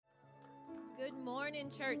morning,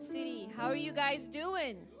 Church City. How are you guys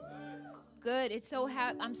doing? Good.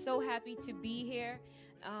 I'm so happy to be here.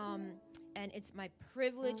 And it's my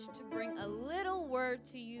privilege to bring a little word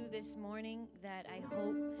to you this morning that I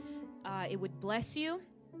hope it would bless you.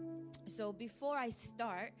 So before I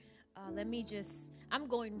start, I'm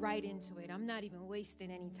going right into it. I'm not even wasting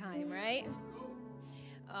any time, right?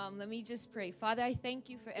 Let me just pray. Father, I thank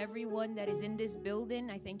you for everyone that is in this building.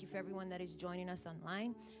 I thank you for everyone that is joining us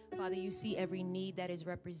online. Father, you see every need that is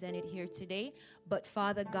represented here today. But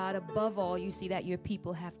Father God, above all, you see that your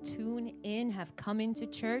people have tuned in, have come into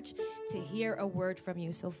church to hear a word from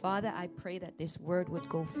you. So Father, I pray that this word would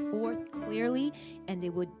go forth clearly and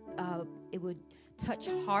it would touch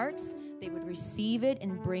hearts. They would receive it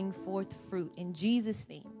and bring forth fruit. In Jesus'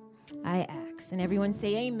 name, I ask. And everyone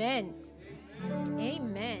say amen.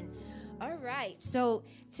 Amen. All right. So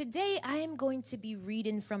today I am going to be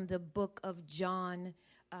reading from the book of John,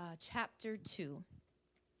 chapter 2.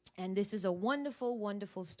 And this is a wonderful,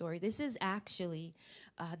 wonderful story. This is actually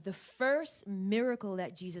the first miracle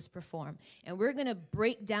that Jesus performed. And we're going to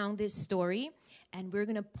break down this story and we're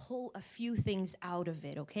going to pull a few things out of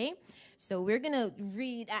it, okay? So we're going to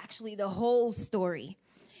read actually the whole story.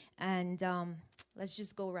 And let's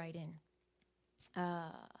just go right in.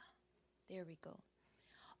 There we go.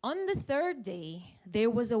 On the third day, there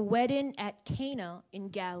was a wedding at Cana in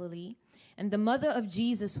Galilee, and the mother of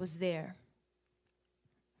Jesus was there.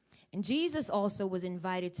 And Jesus also was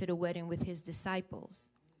invited to the wedding with his disciples.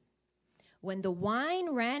 When the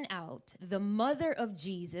wine ran out, the mother of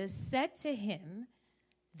Jesus said to him,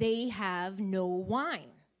 "They have no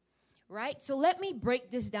wine." Right? So let me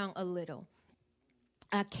break this down a little.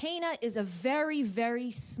 Cana is a very,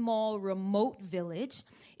 very small, remote village.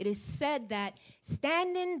 It is said that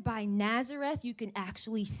standing by Nazareth, you can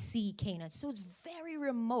actually see Cana. So it's very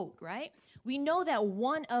remote, right? We know that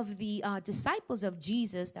one of the disciples of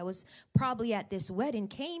Jesus that was probably at this wedding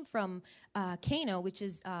came from Cana, which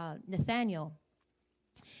is Nathanael.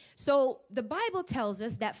 So the Bible tells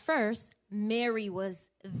us that first, Mary was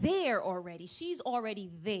there already. She's already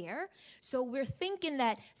there. So we're thinking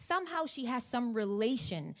that somehow she has some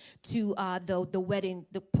relation to the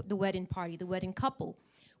wedding party, the wedding couple.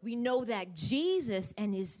 We know that Jesus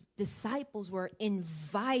and his disciples were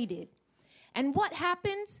invited. And what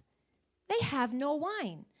happens? They have no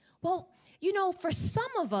wine. Well, you know, for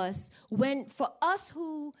some of us, for us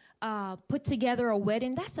who put together a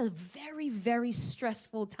wedding, that's a very, very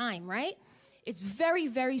stressful time, right? It's very,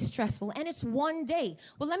 very stressful, and it's one day.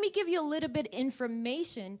 Well, let me give you a little bit of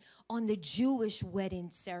information on the Jewish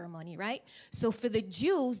wedding ceremony, right? So for the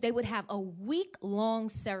Jews, they would have a week-long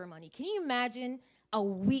ceremony. Can you imagine a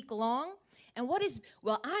week long? And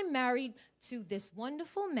I'm married to this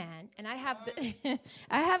wonderful man, and I have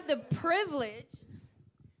the privilege.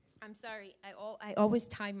 I'm sorry, I always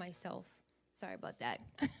time myself. Sorry about that.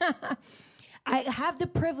 I have the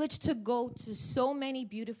privilege to go to so many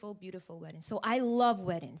beautiful, beautiful weddings. So I love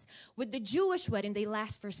weddings. With the Jewish wedding, they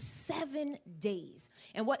last for 7 days.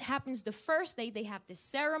 And what happens the first day, they have this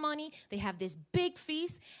ceremony, they have this big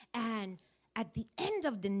feast, and at the end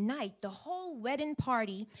of the night, the whole wedding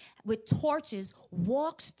party with torches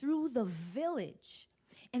walks through the village.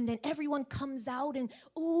 And then everyone comes out and,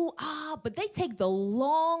 but they take the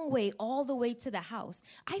long way all the way to the house.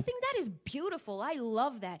 I think that is beautiful. I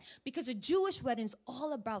love that because a Jewish wedding is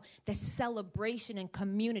all about the celebration and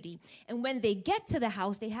community. And when they get to the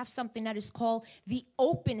house, they have something that is called the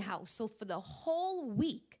open house. So for the whole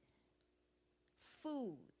week,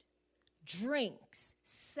 food, drinks,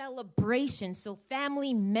 celebration. So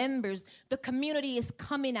family members, the community is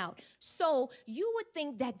coming out. So you would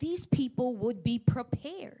think that these people would be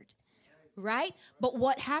prepared, right? But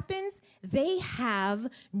what happens? They have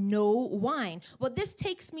no wine. Well, this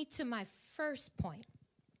takes me to my first point.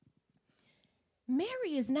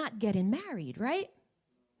 Mary is not getting married, right?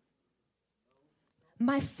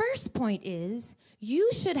 My first point is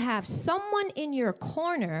you should have someone in your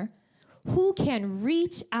corner who can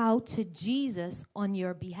reach out to Jesus on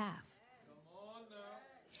your behalf.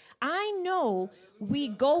 I know we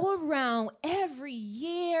go around every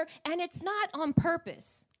year, and it's not on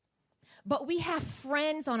purpose. But we have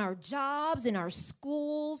friends on our jobs, in our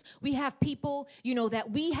schools. We have people,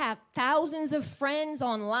 that we have thousands of friends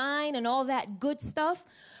online and all that good stuff.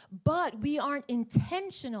 But we aren't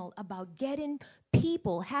intentional about getting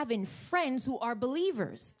people, having friends who are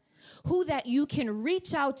believers, who that you can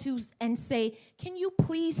reach out to and say, can you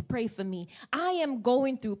please pray for me? I am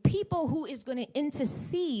going through people who is going to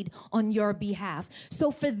intercede on your behalf.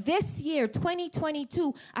 So for this year,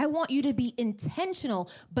 2022, I want you to be intentional,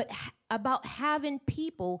 but about having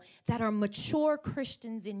people that are mature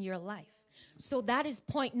Christians in your life. So that is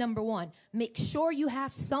point number one. Make sure you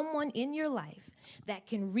have someone in your life that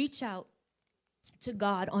can reach out to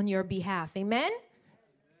God on your behalf. Amen?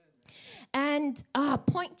 And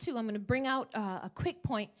point two, I'm going to bring out a quick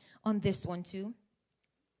point on this one too.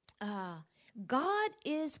 God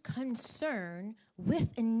is concerned with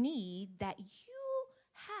a need that you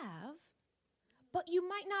have, but you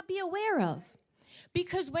might not be aware of.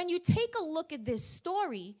 Because when you take a look at this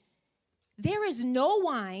story, there is no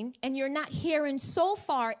wine, and you're not hearing so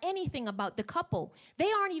far anything about the couple.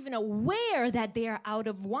 They aren't even aware that they are out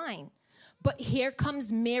of wine. But here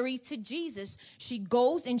comes Mary to Jesus. She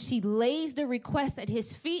goes and she lays the request at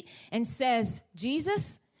his feet and says,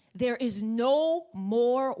 Jesus, there is no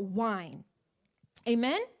more wine.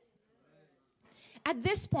 Amen? At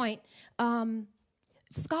this point,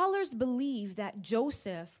 scholars believe that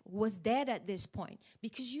Joseph was dead at this point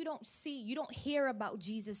because you don't hear about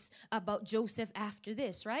Joseph after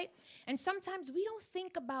this, right? And sometimes we don't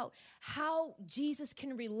think about how Jesus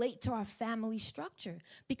can relate to our family structure,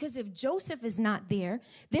 because if Joseph is not there,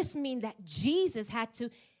 this means that Jesus had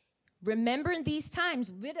to, remember in these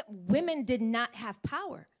times, women did not have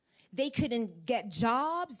power. They couldn't get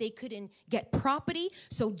jobs, they couldn't get property,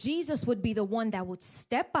 so Jesus would be the one that would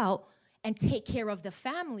step out and take care of the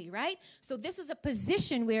family, right? So this is a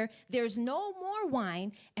position where there's no more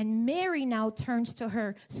wine, and Mary now turns to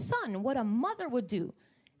her son, what a mother would do.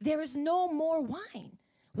 There is no more wine.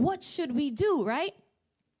 What should we do, right?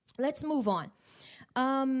 Let's move on.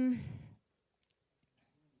 And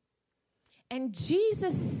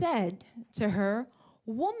Jesus said to her,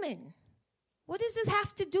 woman, what does this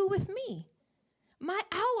have to do with me? My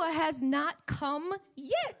hour has not come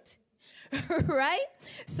yet. Right?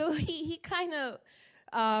 So he kind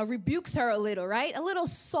of rebukes her a little, right? A little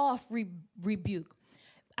soft rebuke.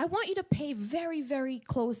 I want you to pay very, very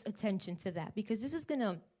close attention to that, because this is going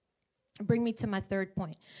to bring me to my third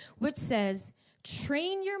point, which says,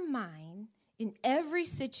 train your mind in every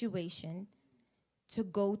situation to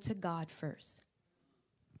go to God first.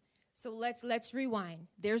 So let's rewind.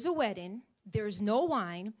 There's a wedding. There's no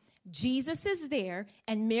wine. Jesus is there,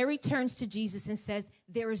 and Mary turns to Jesus and says,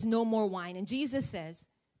 there is no more wine. And Jesus says,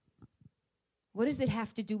 what does it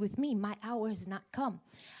have to do with me? My hour has not come.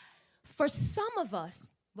 For some of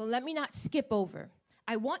us, well, let me not skip over.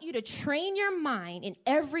 I want you to train your mind in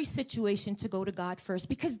every situation to go to God first,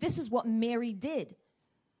 because this is what Mary did.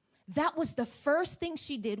 That was the first thing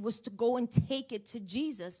she did, was to go and take it to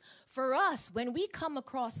Jesus. For us, when we come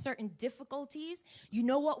across certain difficulties, you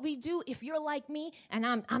know what we do? If you're like me and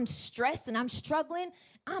I'm stressed and I'm struggling,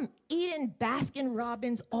 I'm eating Baskin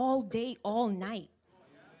Robbins all day, all night.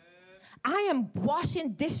 I am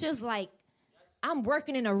washing dishes like I'm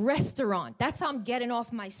working in a restaurant. That's how I'm getting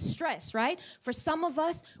off my stress, right? For some of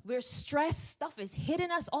us, we're stressed. Stuff is hitting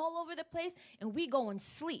us all over the place, and we go and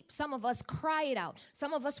sleep. Some of us cry it out.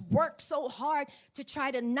 Some of us work so hard to try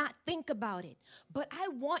to not think about it. But I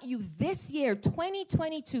want you this year,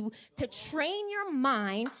 2022, to train your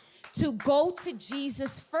mind to go to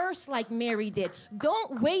Jesus first, like Mary did.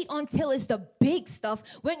 Don't wait until it's the big stuff,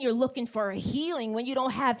 when you're looking for a healing, when you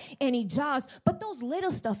don't have any jobs. But those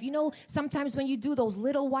little stuff, you know, sometimes when you do those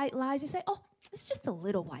little white lies, you say, oh, it's just a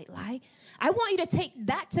little white lie. I want you to take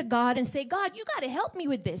that to God and say, God, you got to help me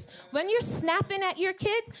with this. When you're snapping at your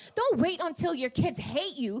kids, don't wait until your kids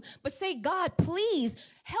hate you, but say, God, please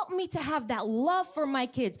help me to have that love for my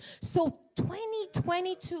kids. So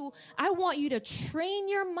 2022, I want you to train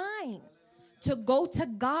your mind to go to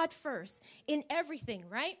God first in everything,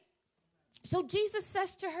 right? So Jesus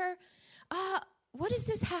says to her, what does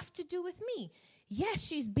this have to do with me? Yes,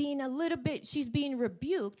 she's being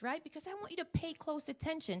rebuked, right? Because I want you to pay close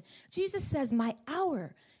attention. Jesus says, my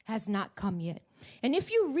hour has not come yet. And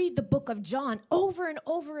if you read the book of John over and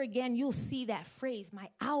over again, you'll see that phrase, my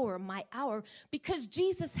hour, because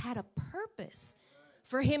Jesus had a purpose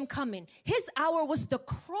for him coming. His hour was the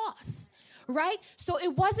cross, right? So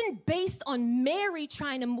it wasn't based on Mary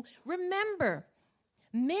trying to remember,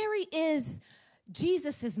 Mary is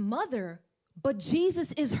Jesus's mother, but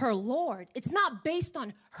Jesus is her Lord. It's not based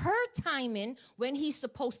on her timing when he's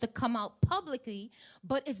supposed to come out publicly,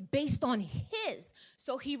 but it's based on his.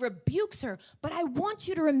 So he rebukes her. But I want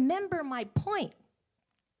you to remember my point.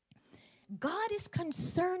 God is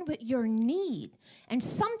concerned with your need. And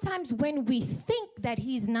sometimes when we think that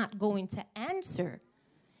he's not going to answer,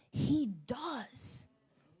 he does.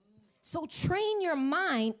 So train your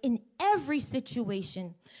mind in every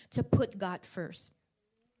situation to put God first.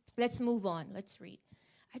 Let's move on. Let's read.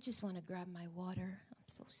 I just want to grab my water. I'm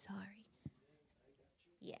so sorry.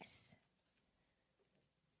 Yes.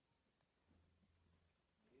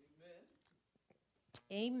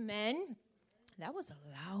 Amen. That was a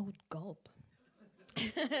loud gulp.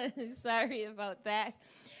 Sorry about that.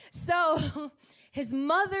 So his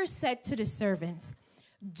mother said to the servants,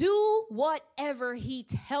 do whatever he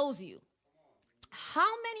tells you. How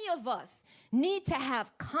many of us need to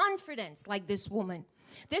have confidence like this woman?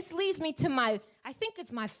 This leads me to I think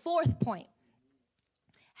it's my fourth point.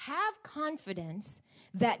 Have confidence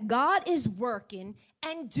that God is working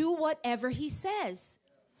and do whatever he says.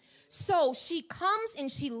 So she comes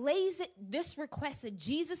and she lays this request at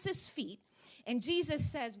Jesus' feet. And Jesus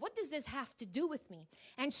says, what does this have to do with me?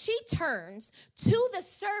 And she turns to the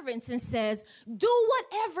servants and says, do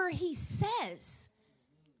whatever he says.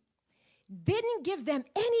 Didn't give them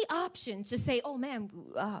any option to say, oh man,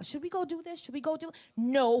 should we go do this? Should we go do it?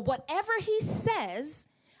 No, whatever he says,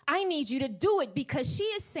 I need you to do it, because she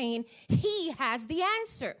is saying he has the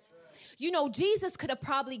answer. You know, Jesus could have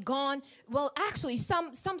probably gone, well, actually,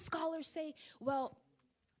 some scholars say, well,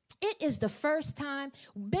 it is the first time.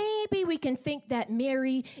 Maybe we can think that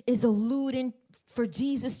Mary is alluding for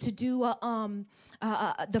Jesus to do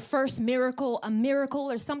the first miracle, a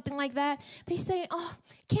miracle or something like that. They say, oh,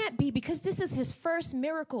 can't be, because this is his first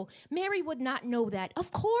miracle. Mary would not know that.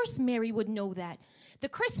 Of course Mary would know that. The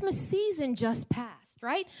Christmas season just passed,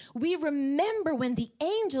 right? We remember when the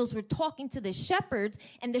angels were talking to the shepherds,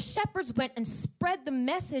 and the shepherds went and spread the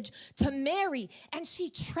message to Mary, and she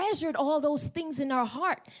treasured all those things in her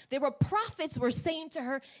heart. There were prophets were saying to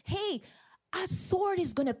her, hey, a sword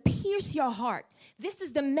is going to pierce your heart. This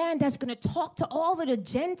is the man that's going to talk to all of the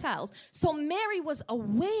Gentiles. So Mary was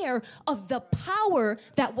aware of the power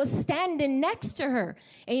that was standing next to her.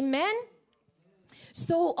 Amen?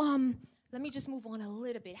 So, let me just move on a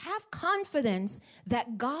little bit. Have confidence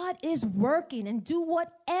that God is working and do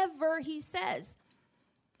whatever he says.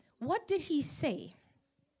 What did he say?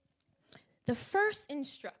 The first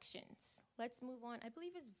instructions. Let's move on. I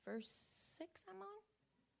believe it's verse 6 I'm on.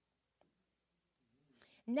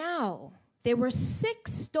 Now, there were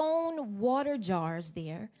 6 stone water jars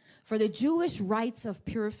there for the Jewish rites of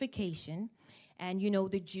purification. And, you know,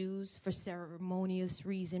 the Jews, for ceremonious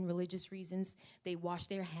reason, religious reasons, they wash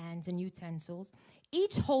their hands and utensils,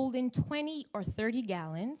 each holding 20 or 30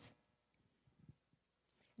 gallons.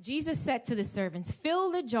 Jesus said to the servants, fill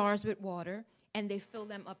the jars with water, and they fill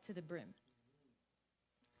them up to the brim.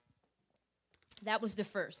 That was the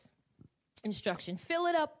first instruction. Fill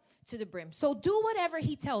it up to the brim. So do whatever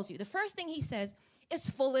he tells you. The first thing he says is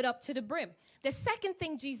fill it up to the brim. The second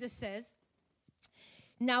thing Jesus says,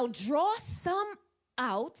 now draw some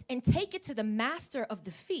out and take it to the master of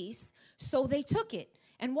the feast. So they took it.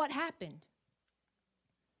 And what happened?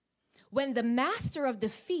 When the master of the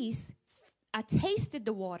feast tasted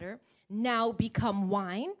the water, now become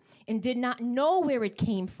wine, and did not know where it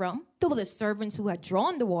came from, though the servants who had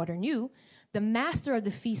drawn the water knew, the master of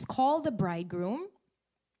the feast called the bridegroom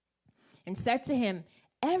and said to him,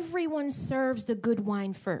 everyone serves the good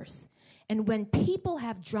wine first. And when people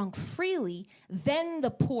have drunk freely, then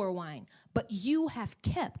the poor wine. But you have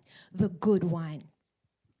kept the good wine.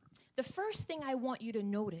 The first thing I want you to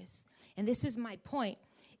notice, and this is my point,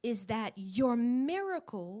 is that your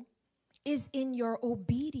miracle is in your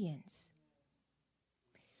obedience.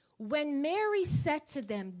 When Mary said to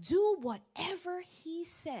them, do whatever he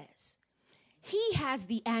says, he has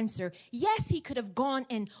the answer. Yes, he could have gone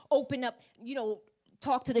and opened up,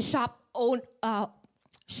 talk to the shop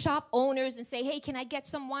owners and say, hey, can I get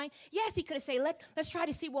some wine? Yes, he could have said, let's try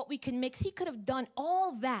to see what we can mix. He could have done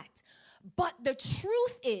all that. But the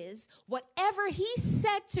truth is, whatever he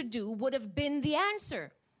said to do would have been the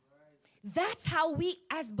answer. That's how we,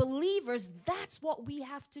 as believers, that's what we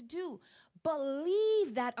have to do.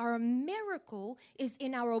 Believe that our miracle is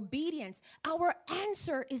in our obedience. Our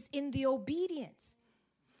answer is in the obedience.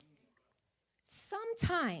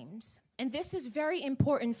 Sometimes, and this is very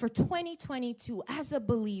important for 2022 as a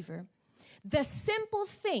believer, the simple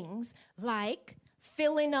things like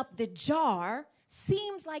filling up the jar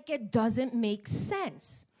seems like it doesn't make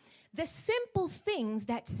sense. The simple things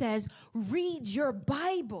that says, read your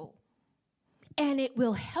Bible and it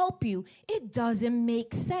will help you, it doesn't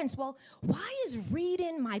make sense. Well, why is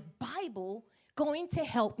reading my Bible going to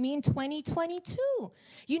help me in 2022?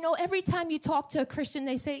 Every time you talk to a Christian,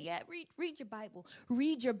 they say, yeah, read your Bible.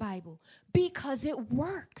 Read your Bible. Because it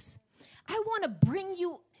works. I want to bring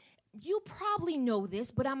you probably know this,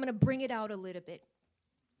 but I'm going to bring it out a little bit.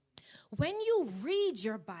 When you read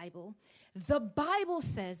your Bible, the Bible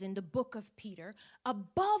says in the book of Peter,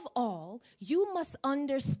 above all, you must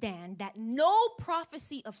understand that no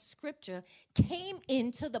prophecy of Scripture came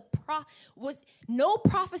into no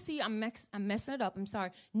prophecy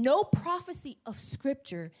of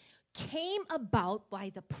Scripture came about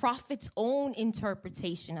by the prophet's own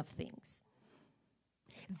interpretation of things.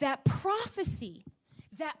 That prophecy,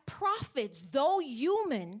 that prophets, though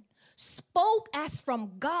human, spoke as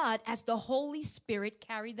from God as the Holy Spirit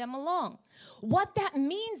carried them along. What that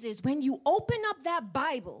means is when you open up that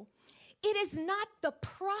Bible, it is not the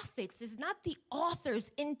prophets, it's not the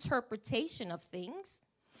author's interpretation of things.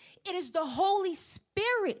 It is the Holy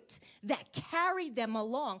Spirit that carried them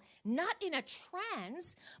along, not in a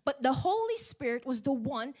trance, but the Holy Spirit was the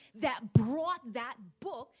one that brought that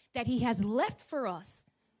book that he has left for us.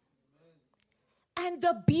 And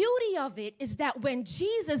the beauty of it is that when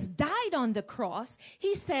Jesus died on the cross,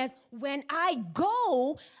 he says, when I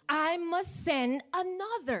go, I must send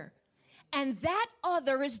another. And that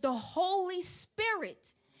other is the Holy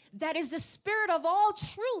Spirit. That is the Spirit of all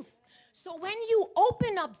truth. So when you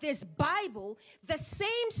open up this Bible, the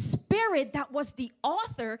same Spirit that was the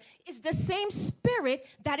author is the same Spirit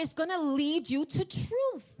that is going to lead you to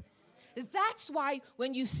truth. That's why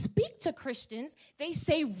when you speak to Christians, they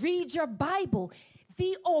say, read your Bible.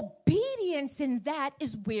 The obedience in that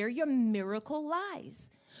is where your miracle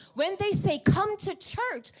lies. When they say, come to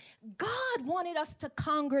church, God wanted us to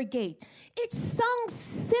congregate. It sounds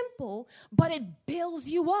simple, but it builds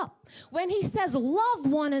you up. When he says, love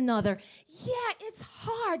one another, yeah, it's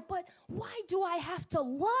hard, but why do I have to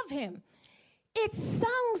love him? It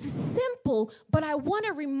sounds simple, but I want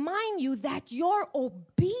to remind you that your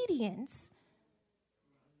obedience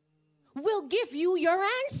will give you your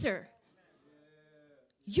answer.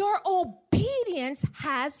 Your obedience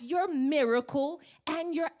has your miracle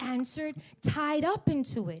and your answer tied up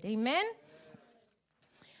into it. Amen?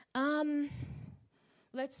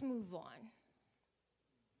 Let's move on.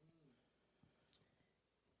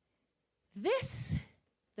 This,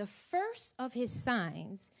 the first of his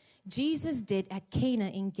signs, Jesus did at Cana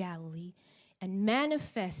in Galilee and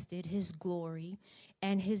manifested his glory,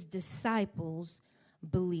 and his disciples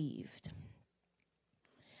believed.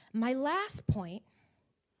 My last point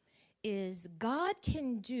is God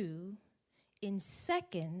can do in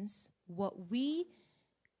seconds what we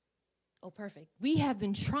have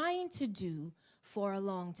been trying to do for a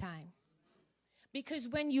long time. Because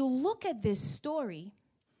when you look at this story,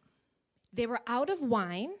 they were out of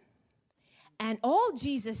wine, and all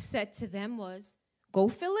Jesus said to them was, go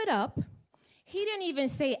fill it up. He didn't even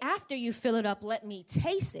say, after you fill it up, let me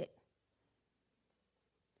taste it.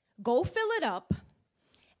 Go fill it up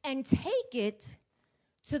and take it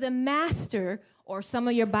to the master, or some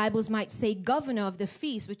of your Bibles might say governor of the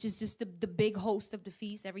feast, which is just the big host of the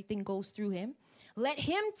feast. Everything goes through him. Let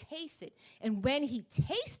him taste it. And when he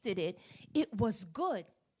tasted it, it was good.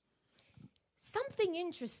 Something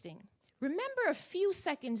interesting. Remember a few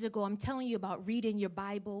seconds ago, I'm telling you about reading your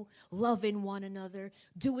Bible, loving one another,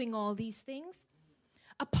 doing all these things.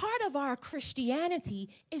 A part of our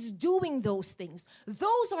Christianity is doing those things.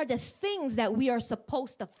 Those are the things that we are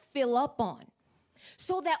supposed to fill up on.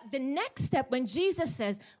 So that the next step, when Jesus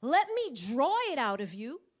says, let me draw it out of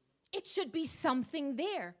you, it should be something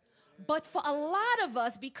there. But for a lot of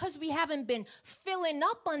us, because we haven't been filling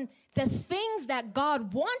up on the things that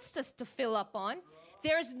God wants us to fill up on,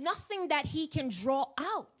 there's nothing that he can draw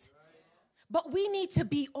out. But we need to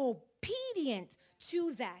be obedient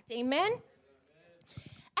to that. Amen?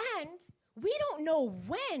 And we don't know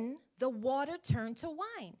when the water turned to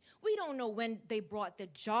wine. We don't know when they brought the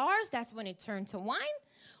jars. That's when it turned to wine.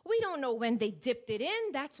 We don't know when they dipped it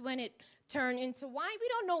in. That's when it turned into wine. We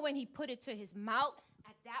don't know when he put it to his mouth.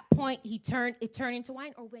 At that point, it turned into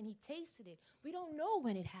wine, or when he tasted it. We don't know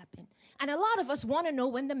when it happened. And a lot of us want to know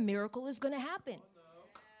when the miracle is going to happen.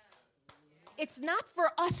 It's not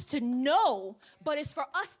for us to know, but it's for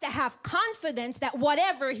us to have confidence that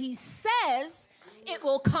whatever he says, it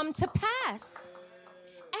will come to pass.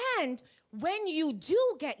 And when you do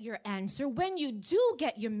get your answer, when you do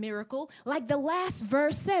get your miracle, like the last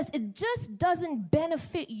verse says, it just doesn't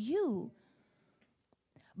benefit you.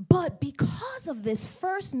 But because of this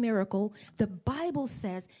first miracle, the Bible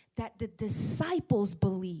says that the disciples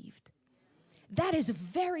believed. That is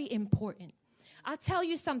very important. I'll tell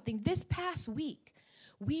you something. This past week,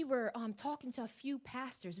 we were talking to a few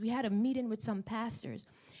pastors. We had a meeting with some pastors.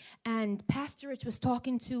 And Pastor Rich was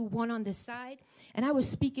talking to one on the side, and I was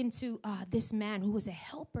speaking to this man who was a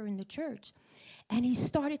helper in the church. And he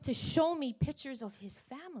started to show me pictures of his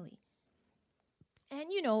family.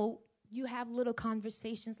 And, you know, you have little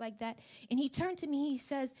conversations like that. And he turned to me, he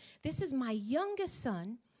says, this is my youngest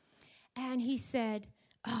son. And he said,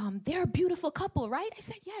 they're a beautiful couple, right? I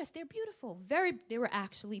said, yes, they're beautiful. They were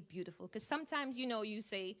actually beautiful. Because sometimes, you know, you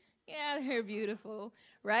say, Yeah, they're beautiful,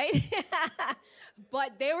 right?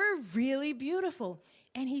 But they were really beautiful.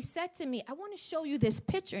 And he said to me, I want to show you this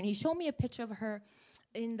picture. And he showed me a picture of her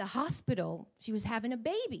in the hospital. She was having a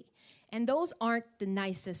baby. And those aren't the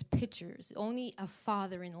nicest pictures. Only a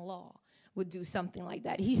father-in-law would do something like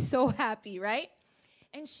that. He's so happy, right?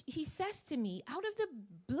 And he says to me, out of the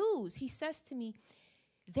blues, he says to me,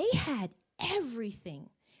 they had everything.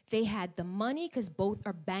 They had the money because both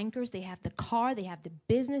are bankers. They have the car. They have the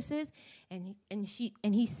businesses. And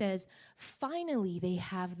he says, finally, they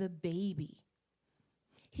have the baby.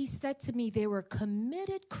 He said to me, they were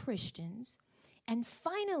committed Christians. And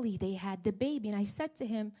finally, they had the baby. And I said to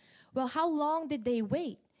him, well, how long did they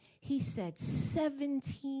wait? He said,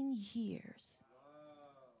 17 years.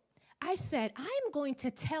 I said, I'm going to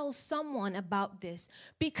tell someone about this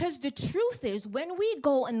because the truth is when we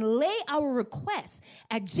go and lay our requests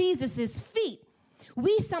at Jesus' feet,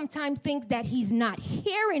 we sometimes think that he's not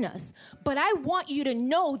hearing us. But I want you to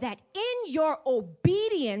know that in your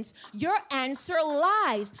obedience, your answer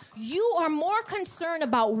lies. You are more concerned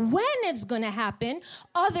about when it's going to happen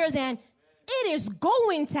other than it is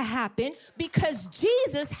going to happen because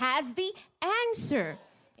Jesus has the answer.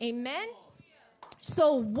 Amen.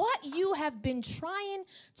 So what you have been trying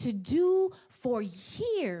to do for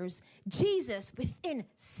years, Jesus, within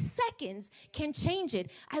seconds, can change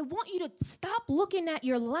it. I want you to stop looking at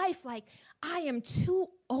your life like, I am too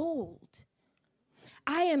old.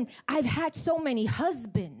 I've had so many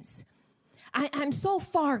husbands. I'm so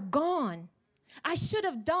far gone. I should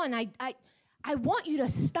have done. I want you to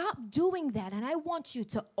stop doing that, and I want you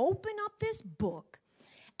to open up this book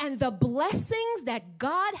and the blessings that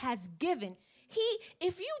God has given.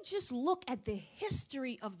 If you just look at the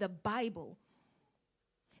history of the Bible,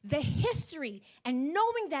 the history, and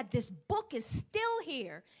knowing that this book is still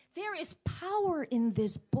here, there is power in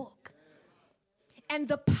this book. And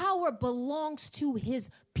the power belongs to his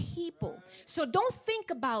people. So don't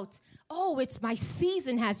think about, oh, it's my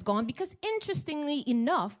season has gone. Because interestingly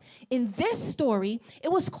enough, in this story, it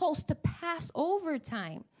was close to Passover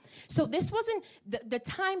time. So this wasn't the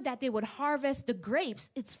time that they would harvest the grapes.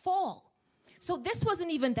 It's fall. So this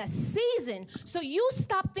wasn't even the season. So you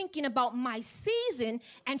stop thinking about my season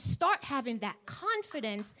and start having that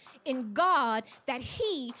confidence in God that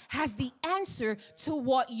he has the answer to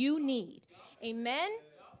what you need. Amen?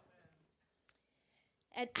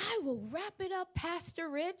 And I will wrap it up, Pastor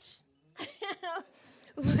Rich,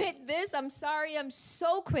 with this. I'm sorry I'm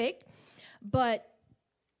so quick, but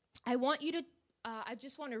I want you to, I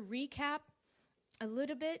just want to recap a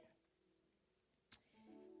little bit.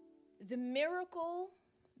 The miracle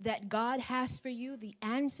that God has for you, the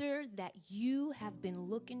answer that you have been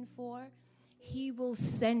looking for, he will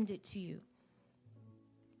send it to you.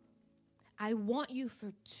 I want you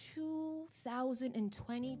for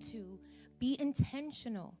 2022, be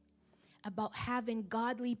intentional about having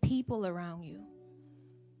godly people around you,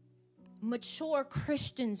 mature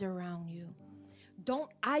Christians around you. Don't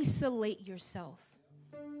isolate yourself.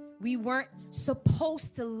 We weren't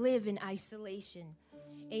supposed to live in isolation.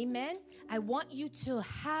 Amen. I want you to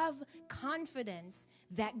have confidence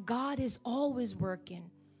that God is always working.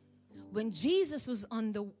 When Jesus was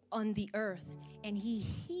on the earth and he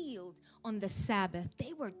healed on the Sabbath,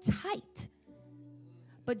 they were tight.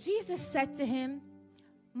 But Jesus said to him,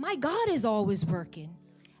 my God is always working,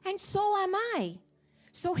 and so am I.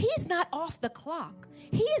 So he's not off the clock.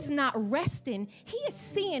 He is not resting. He is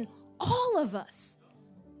seeing all of us.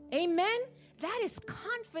 Amen. That is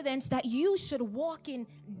confidence that you should walk in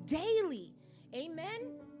daily.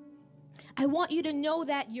 Amen. I want you to know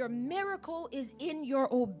that your miracle is in your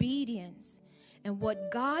obedience. And what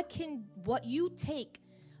you take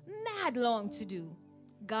mad long to do,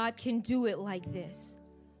 God can do it like this.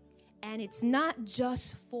 And it's not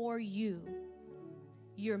just for you.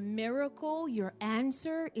 Your miracle, your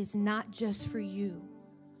answer is not just for you,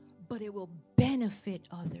 but it will benefit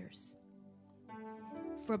others.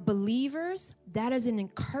 For believers, that is an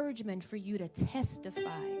encouragement for you to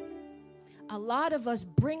testify. A lot of us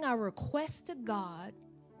bring our requests to God,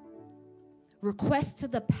 requests to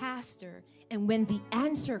the pastor, and when the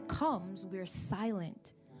answer comes, we're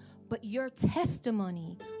silent. But your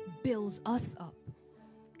testimony builds us up.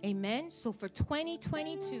 Amen. So for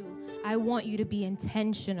 2022, I want you to be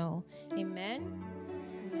intentional. Amen.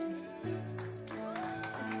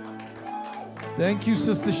 Thank you,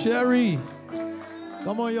 Sister Sherry.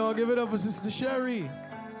 Come on, y'all. Give it up for Sister Sherry.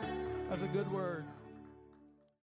 That's a good word.